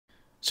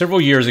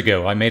Several years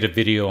ago, I made a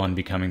video on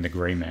becoming the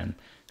gray man,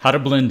 how to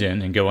blend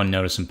in and go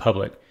unnoticed in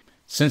public.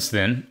 Since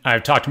then,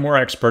 I've talked to more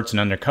experts in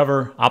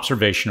undercover,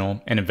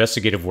 observational, and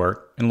investigative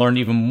work and learned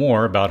even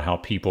more about how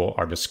people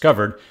are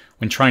discovered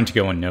when trying to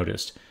go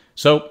unnoticed.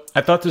 So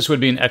I thought this would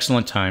be an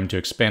excellent time to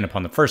expand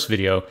upon the first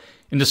video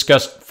and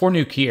discuss 4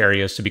 new key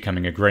areas to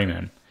becoming a gray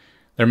man.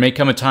 There may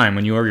come a time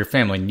when you or your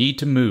family need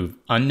to move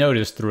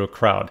unnoticed through a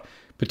crowd,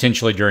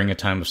 potentially during a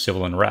time of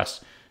civil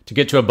unrest, to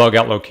get to a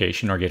bug-out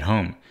location or get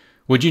home.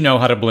 Would you know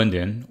how to blend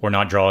in or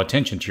not draw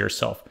attention to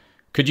yourself?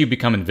 Could you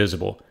become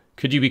invisible?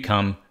 Could you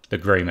become the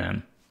gray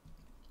man?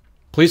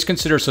 Please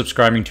consider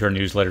subscribing to our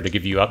newsletter to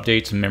give you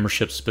updates and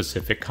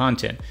membership-specific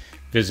content.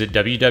 Visit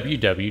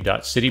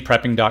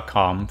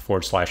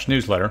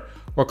www.cityprepping.com/newsletter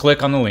or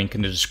click on the link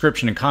in the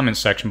description and comments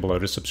section below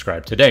to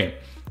subscribe today.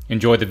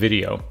 Enjoy the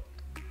video.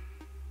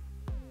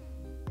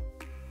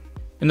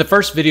 In the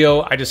first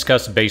video, I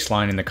discussed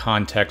baseline in the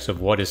context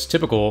of what is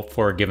typical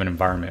for a given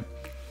environment.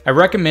 I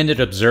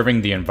recommended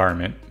observing the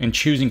environment and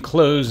choosing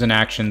clothes and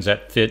actions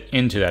that fit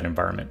into that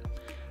environment.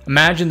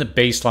 Imagine the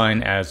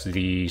baseline as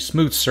the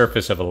smooth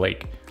surface of a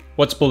lake.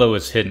 What's below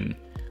is hidden.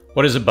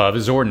 What is above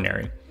is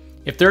ordinary.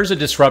 If there's a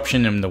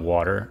disruption in the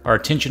water, our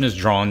attention is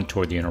drawn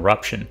toward the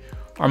interruption.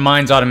 Our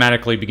minds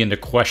automatically begin to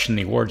question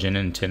the origin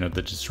and intent of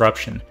the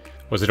disruption.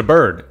 Was it a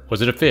bird?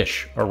 Was it a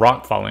fish? A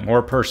rock falling? Or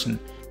a person?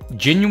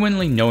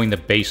 Genuinely knowing the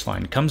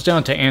baseline comes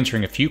down to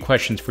answering a few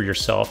questions for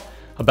yourself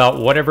about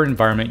whatever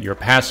environment you're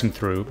passing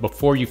through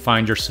before you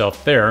find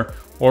yourself there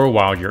or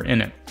while you're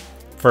in it.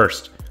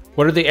 First,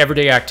 what are the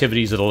everyday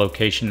activities of the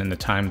location and the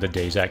time of the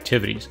day's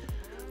activities?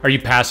 Are you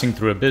passing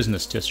through a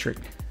business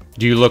district?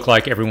 Do you look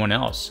like everyone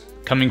else,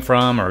 coming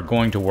from or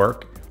going to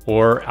work,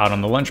 or out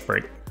on the lunch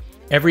break?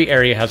 Every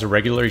area has a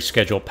regularly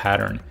scheduled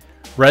pattern.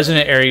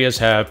 Resident areas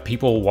have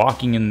people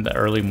walking in the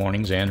early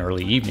mornings and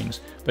early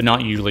evenings, but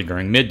not usually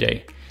during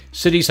midday.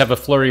 Cities have a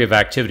flurry of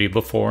activity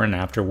before and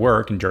after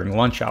work and during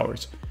lunch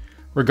hours.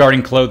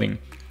 Regarding clothing,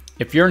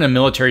 if you're in a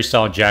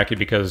military-style jacket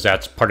because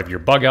that's part of your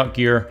bug-out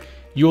gear,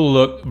 you'll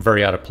look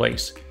very out of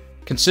place.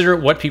 Consider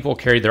what people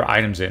carry their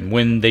items in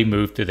when they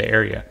move through the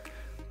area.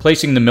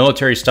 Placing the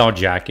military-style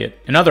jacket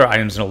and other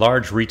items in a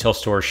large retail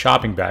store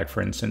shopping bag,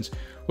 for instance,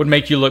 would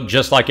make you look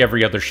just like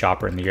every other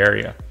shopper in the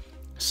area.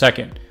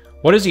 Second,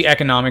 what is the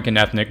economic and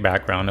ethnic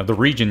background of the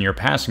region you're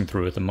passing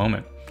through at the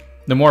moment?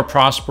 The more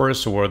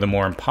prosperous or the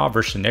more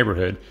impoverished the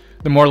neighborhood,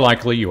 the more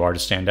likely you are to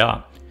stand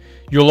out.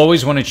 You'll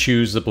always want to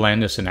choose the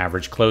blandest and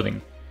average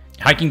clothing.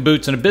 Hiking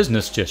boots in a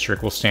business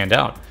district will stand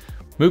out.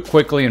 Move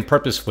quickly and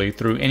purposefully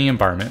through any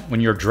environment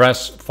when you're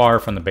dressed far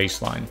from the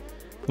baseline.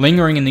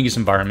 Lingering in these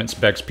environments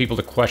begs people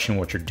to question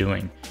what you're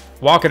doing.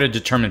 Walk at a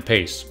determined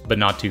pace, but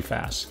not too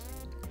fast.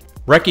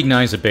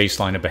 Recognize the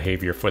baseline of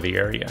behavior for the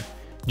area.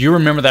 Do you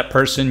remember that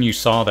person you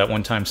saw that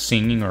one time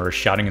singing or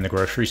shouting in the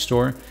grocery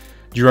store?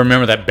 Do you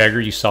remember that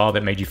beggar you saw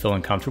that made you feel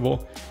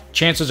uncomfortable?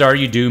 Chances are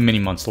you do many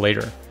months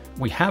later.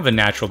 We have a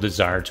natural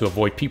desire to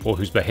avoid people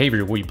whose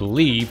behavior we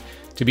believe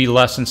to be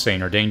less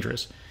insane or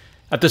dangerous.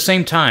 At the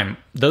same time,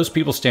 those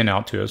people stand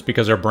out to us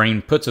because our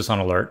brain puts us on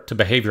alert to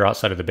behavior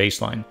outside of the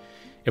baseline.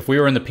 If we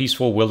were in the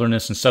peaceful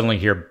wilderness and suddenly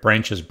hear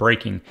branches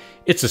breaking,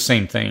 it's the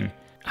same thing.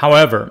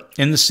 However,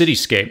 in the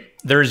cityscape,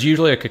 there is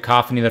usually a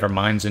cacophony that our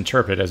minds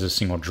interpret as a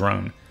single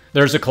drone.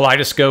 There's a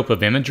kaleidoscope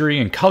of imagery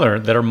and color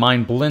that our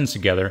mind blends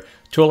together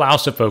to allow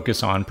us to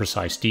focus on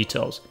precise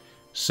details.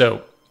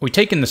 So, we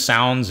take in the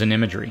sounds and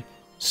imagery.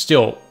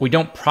 Still, we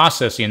don't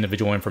process the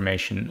individual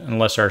information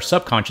unless our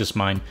subconscious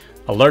mind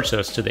alerts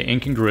us to the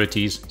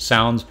incongruities,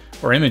 sounds,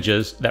 or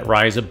images that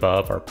rise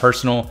above our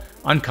personal,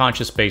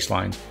 unconscious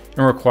baselines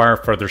and require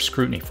further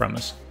scrutiny from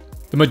us.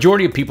 The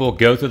majority of people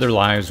go through their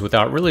lives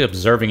without really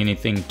observing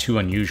anything too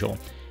unusual,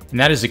 and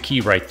that is the key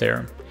right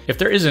there. If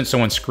there isn't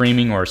someone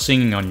screaming or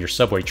singing on your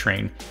subway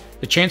train,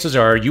 the chances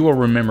are you will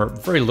remember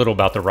very little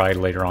about the ride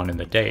later on in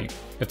the day.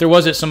 If there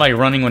wasn't somebody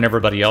running when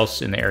everybody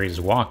else in the area is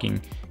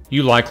walking,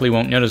 you likely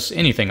won't notice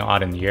anything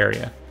odd in the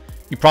area.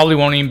 You probably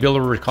won't even be able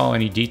to recall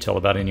any detail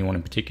about anyone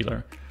in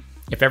particular.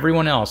 If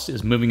everyone else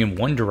is moving in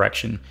one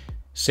direction,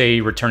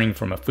 say returning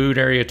from a food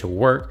area to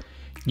work,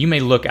 you may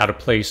look out of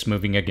place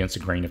moving against a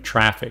grain of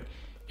traffic.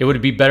 It would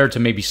be better to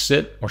maybe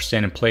sit or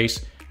stand in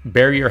place,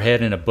 bury your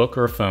head in a book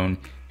or a phone,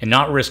 and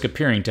not risk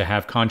appearing to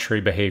have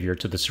contrary behavior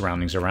to the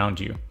surroundings around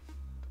you.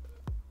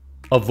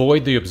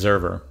 Avoid the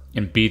observer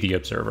and be the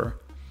observer.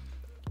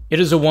 It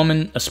is a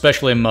woman,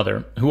 especially a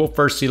mother, who will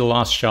first see the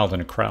lost child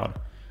in a crowd.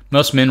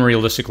 Most men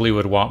realistically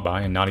would walk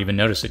by and not even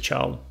notice a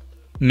child.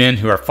 Men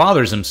who are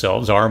fathers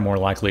themselves are more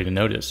likely to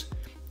notice.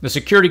 The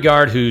security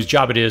guard whose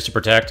job it is to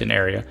protect an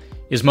area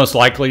is most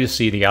likely to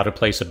see the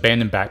out-of-place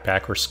abandoned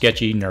backpack or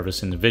sketchy,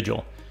 nervous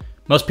individual.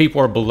 Most people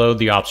are below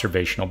the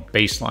observational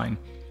baseline.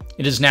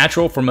 It is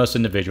natural for most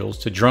individuals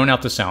to drone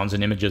out the sounds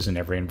and images in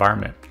every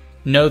environment.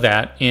 Know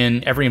that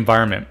in every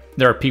environment,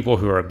 there are people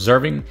who are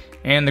observing,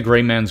 and the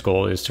gray man's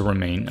goal is to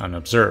remain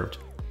unobserved.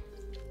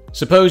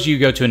 Suppose you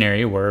go to an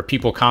area where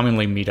people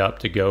commonly meet up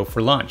to go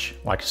for lunch,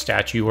 like a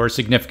statue or a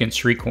significant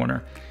street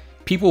corner.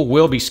 People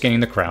will be scanning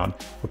the crowd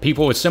for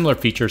people with similar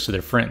features to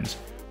their friends.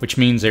 which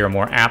means they are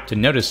more apt to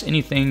notice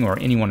anything or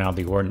anyone out of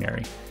the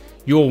ordinary.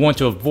 You will want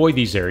to avoid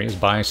these areas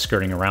by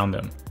skirting around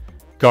them.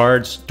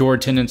 Guards, door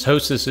attendants,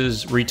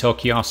 hostesses, retail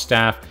kiosk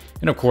staff,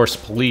 and of course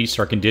police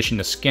are conditioned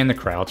to scan the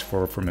crowds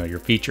for familiar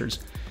features.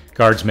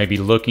 Guards may be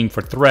looking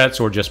for threats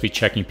or just be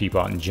checking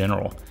people out in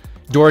general.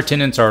 Door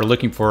attendants are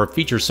looking for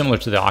features similar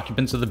to the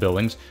occupants of the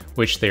buildings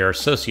which they are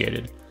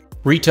associated.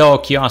 Retail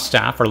kiosk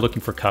staff are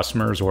looking for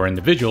customers or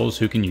individuals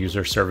who can use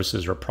their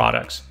services or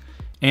products.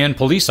 And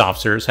police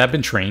officers have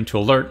been trained to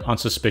alert on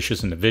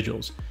suspicious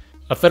individuals.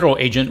 A federal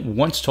agent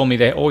once told me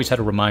they always had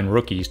to remind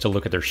rookies to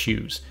look at their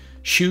shoes.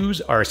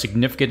 Shoes are a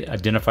significant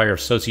identifier of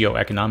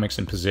socioeconomics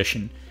and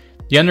position.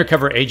 The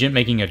undercover agent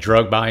making a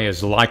drug buy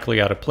is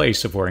likely out of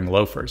place if wearing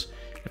loafers.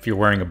 If you're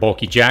wearing a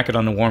bulky jacket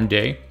on a warm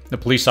day, the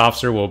police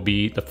officer will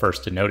be the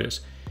first to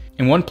notice.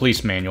 In one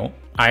police manual,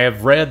 I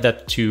have read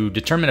that to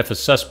determine if a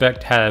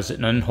suspect has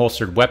an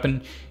unholstered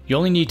weapon, you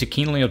only need to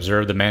keenly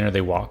observe the manner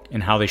they walk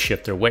and how they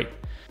shift their weight.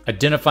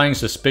 Identifying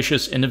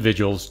suspicious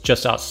individuals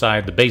just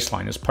outside the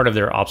baseline is part of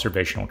their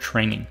observational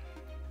training.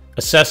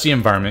 Assess the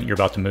environment you're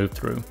about to move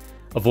through.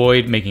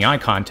 Avoid making eye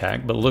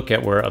contact, but look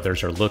at where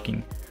others are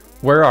looking.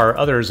 Where are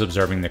others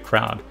observing the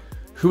crowd?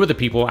 Who are the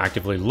people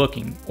actively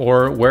looking?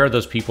 Or where are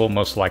those people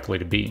most likely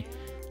to be?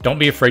 Don't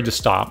be afraid to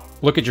stop,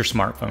 look at your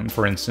smartphone,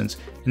 for instance,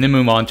 and then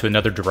move on to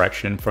another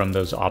direction from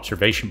those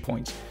observation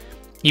points.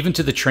 Even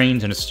to the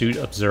trained and astute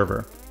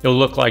observer, it'll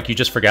look like you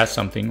just forgot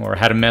something or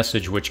had a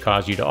message which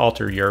caused you to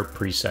alter your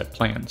preset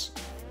plans.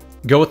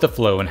 Go with the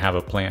flow and have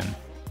a plan.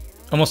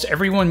 Almost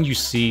everyone you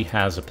see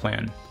has a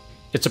plan.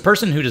 It's a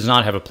person who does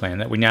not have a plan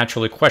that we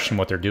naturally question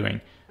what they're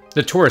doing.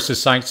 The tourist is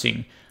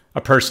sightseeing.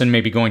 A person may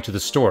be going to the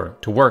store,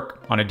 to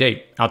work, on a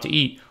date, out to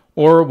eat,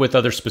 or with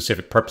other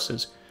specific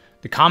purposes.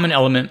 The common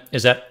element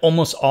is that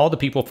almost all the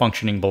people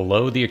functioning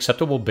below the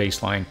acceptable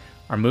baseline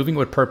are moving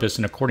with purpose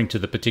and according to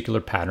the particular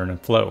pattern and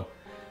flow.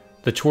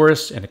 The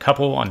tourist and the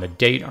couple on the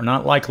date are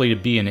not likely to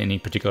be in any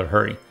particular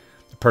hurry.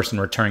 The person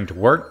returning to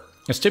work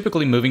is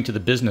typically moving to the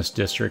business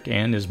district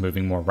and is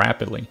moving more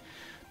rapidly.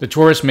 The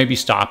tourist may be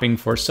stopping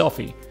for a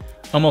selfie.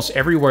 Almost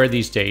everywhere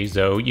these days,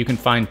 though, you can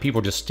find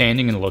people just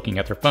standing and looking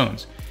at their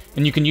phones,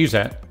 and you can use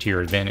that to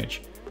your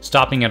advantage.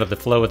 Stopping out of the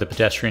flow of the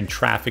pedestrian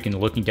traffic and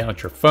looking down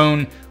at your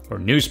phone or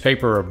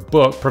newspaper or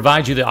book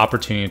provides you the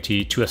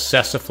opportunity to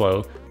assess the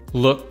flow,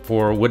 look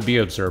for would-be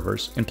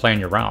observers, and plan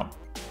your route.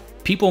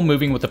 People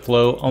moving with the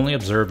flow only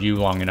observe you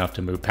long enough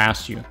to move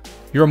past you.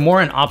 You're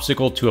more an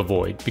obstacle to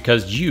avoid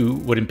because you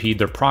would impede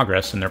their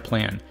progress and their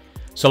plan.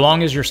 So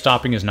long as your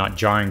stopping is not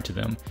jarring to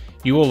them,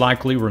 you will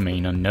likely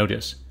remain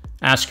unnoticed.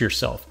 Ask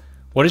yourself,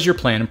 what is your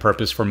plan and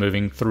purpose for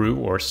moving through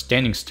or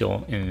standing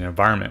still in an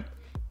environment?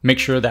 Make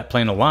sure that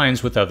plan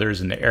aligns with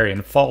others in the area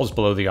and falls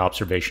below the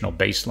observational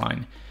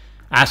baseline.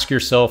 Ask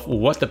yourself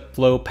what the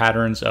flow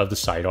patterns of the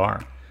site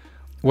are.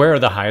 Where are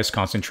the highest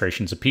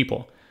concentrations of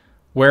people?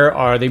 Where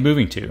are they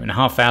moving to, and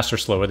how fast or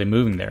slow are they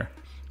moving there?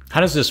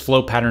 How does this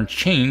flow pattern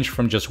change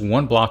from just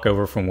one block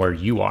over from where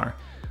you are?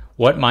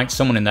 What might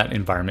someone in that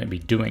environment be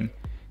doing?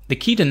 The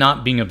key to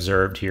not being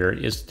observed here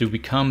is to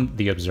become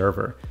the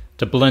observer,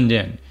 to blend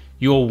in.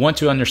 You will want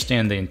to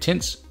understand the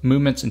intents,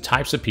 movements, and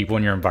types of people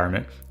in your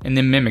environment and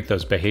then mimic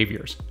those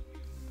behaviors.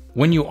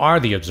 When you are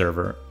the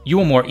observer, you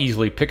will more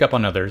easily pick up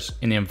on others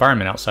in the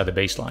environment outside the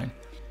baseline.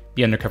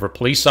 The undercover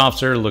police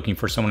officer looking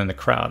for someone in the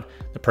crowd,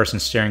 the person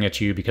staring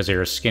at you because they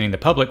are scanning the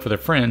public for their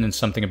friend and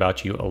something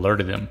about you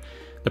alerted them,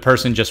 the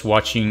person just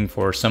watching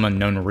for some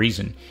unknown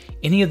reason.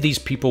 Any of these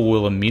people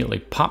will immediately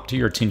pop to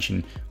your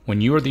attention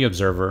when you are the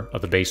observer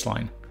of the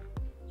baseline.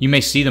 You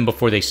may see them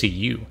before they see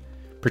you.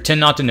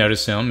 Pretend not to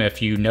notice them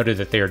if you noted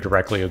that they are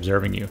directly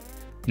observing you.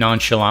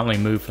 Nonchalantly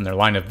move from their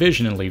line of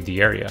vision and leave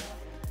the area.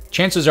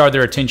 Chances are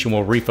their attention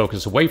will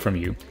refocus away from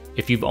you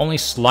if you've only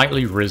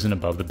slightly risen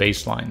above the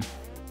baseline.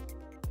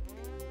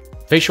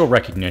 Facial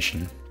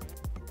recognition.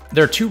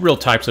 There are two real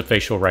types of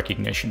facial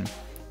recognition.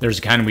 There's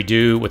the kind we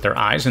do with our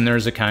eyes, and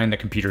there's the kind that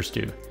computers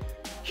do.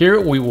 Here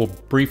we will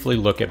briefly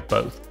look at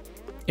both.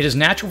 It is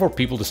natural for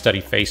people to study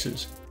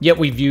faces, yet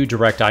we view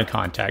direct eye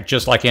contact,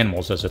 just like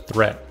animals, as a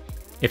threat.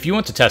 If you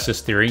want to test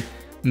this theory,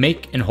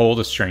 make and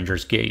hold a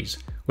stranger's gaze.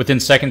 Within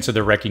seconds of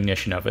the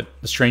recognition of it,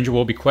 the stranger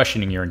will be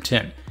questioning your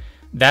intent.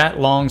 That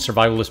long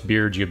survivalist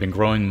beard you have been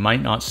growing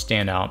might not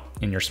stand out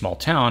in your small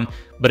town,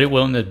 but it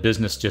will in the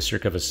business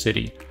district of a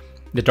city.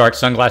 The dark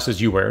sunglasses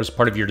you wear as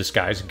part of your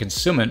disguise and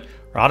concealment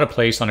are out of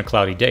place on a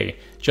cloudy day,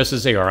 just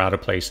as they are out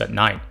of place at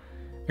night.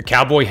 A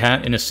cowboy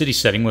hat in a city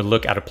setting would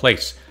look out of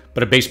place,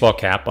 but a baseball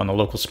cap on a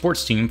local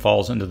sports team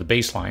falls under the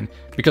baseline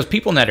because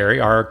people in that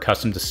area are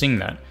accustomed to seeing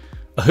that.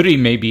 A hoodie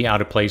may be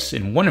out of place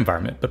in one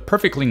environment, but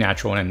perfectly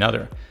natural in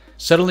another.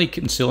 Subtly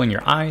concealing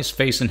your eyes,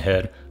 face, and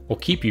head will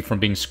keep you from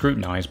being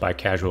scrutinized by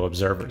casual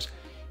observers.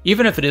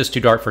 Even if it is too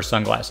dark for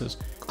sunglasses,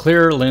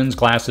 clear lens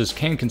glasses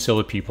can conceal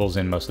the pupils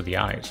and most of the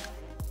eyes.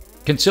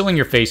 Concealing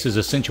your face is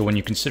essential when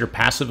you consider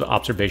passive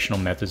observational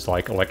methods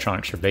like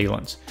electronic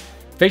surveillance.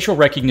 Facial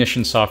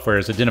recognition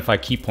softwares identify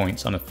key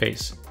points on a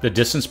face, the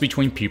distance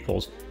between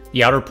pupils,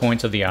 the outer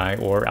points of the eye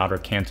or outer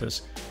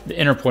canthus, the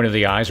inner point of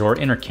the eyes or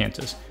inner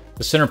canthus,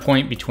 the center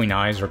point between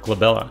eyes or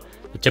glabella,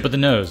 the tip of the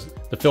nose,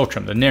 the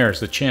philtrum, the nares,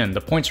 the chin, the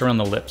points around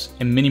the lips,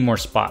 and many more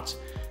spots.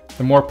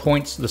 The more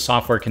points the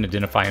software can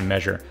identify and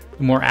measure,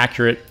 the more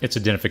accurate its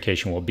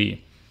identification will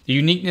be. The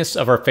uniqueness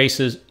of our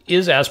faces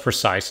is as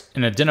precise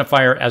an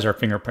identifier as our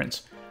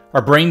fingerprints.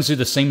 Our brains do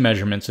the same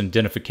measurements and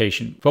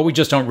identification, but we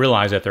just don't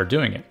realize that they're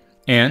doing it.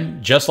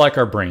 And, just like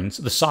our brains,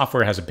 the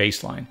software has a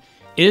baseline.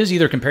 It is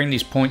either comparing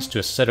these points to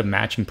a set of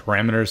matching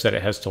parameters that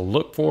it has to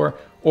look for,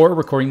 or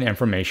recording the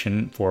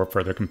information for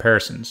further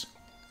comparisons.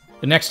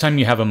 The next time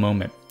you have a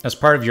moment, as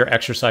part of your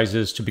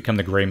exercises to become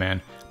the gray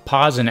man,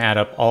 pause and add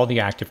up all the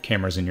active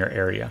cameras in your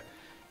area.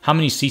 How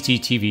many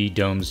CCTV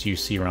domes do you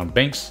see around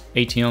banks,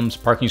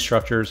 ATMs, parking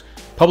structures,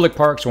 public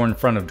parks, or in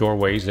front of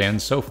doorways, and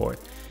so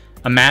forth?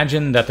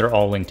 Imagine that they're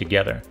all linked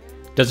together.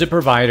 Does it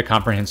provide a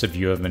comprehensive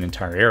view of an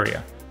entire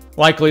area?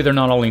 Likely they're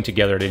not all linked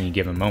together at any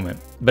given moment,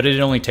 but it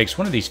only takes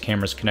one of these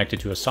cameras connected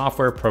to a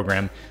software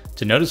program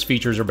to notice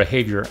features or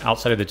behavior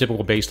outside of the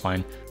typical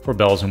baseline for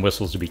bells and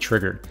whistles to be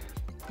triggered.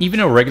 Even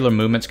irregular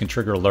movements can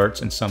trigger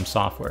alerts in some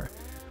software.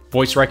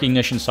 Voice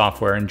recognition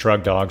software and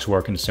drug dogs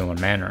work in a similar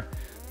manner.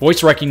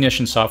 Voice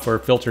recognition software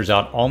filters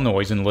out all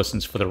noise and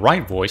listens for the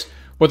right voice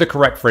or the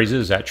correct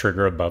phrases that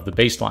trigger above the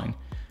baseline.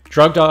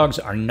 Drug dogs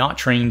are not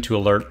trained to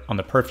alert on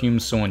the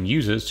perfumes someone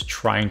uses to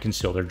try and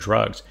conceal their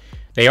drugs.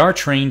 They are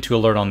trained to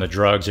alert on the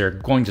drugs they're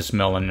going to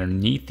smell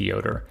underneath the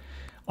odor.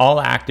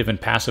 All active and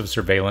passive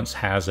surveillance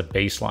has a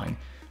baseline.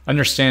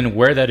 Understand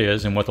where that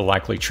is and what the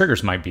likely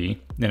triggers might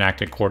be, then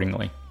act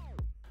accordingly.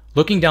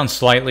 Looking down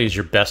slightly is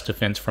your best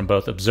defense from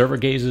both observer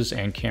gazes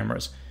and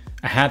cameras.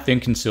 A hat then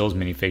conceals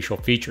many facial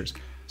features.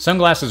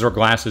 Sunglasses or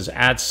glasses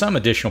add some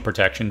additional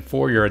protection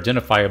for your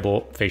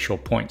identifiable facial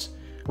points.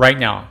 Right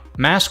now,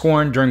 masks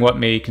worn during what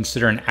may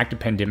consider an active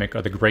pandemic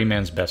are the gray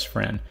man's best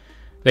friend.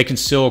 They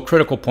conceal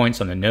critical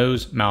points on the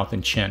nose, mouth,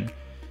 and chin.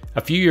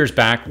 A few years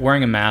back,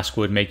 wearing a mask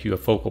would make you a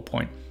focal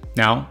point.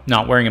 Now,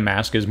 not wearing a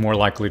mask is more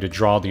likely to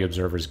draw the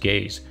observer's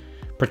gaze.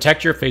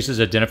 Protect your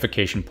face's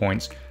identification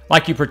points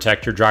like you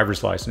protect your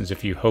driver's license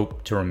if you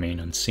hope to remain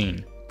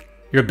unseen.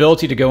 Your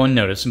ability to go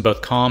unnoticed in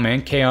both calm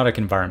and chaotic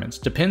environments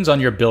depends on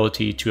your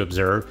ability to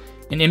observe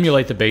and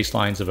emulate the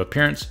baselines of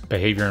appearance,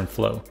 behavior, and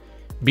flow.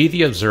 Be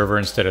the observer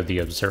instead of the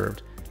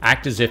observed.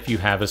 Act as if you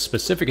have a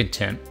specific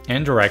intent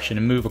and direction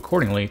and move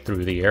accordingly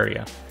through the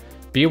area.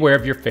 Be aware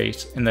of your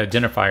face and the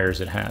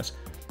identifiers it has.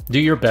 Do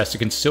your best to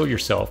conceal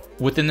yourself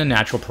within the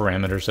natural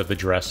parameters of the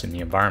dress and the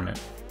environment.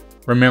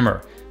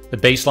 Remember, the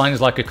baseline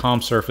is like a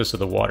calm surface of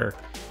the water.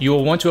 You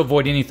will want to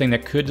avoid anything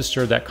that could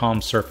disturb that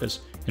calm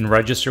surface and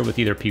register with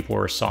either people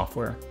or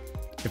software.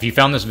 If you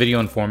found this video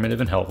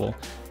informative and helpful,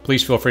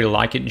 please feel free to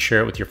like it and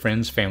share it with your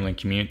friends, family, and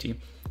community.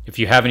 If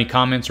you have any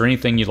comments or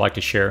anything you'd like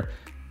to share,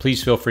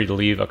 please feel free to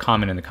leave a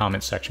comment in the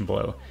comments section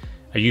below.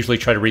 I usually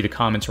try to read the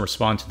comments and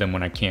respond to them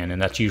when I can,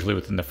 and that's usually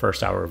within the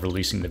first hour of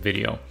releasing the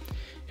video.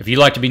 If you'd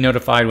like to be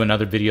notified when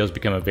other videos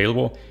become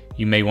available,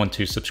 you may want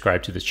to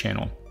subscribe to this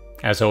channel.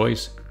 As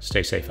always,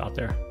 stay safe out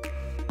there.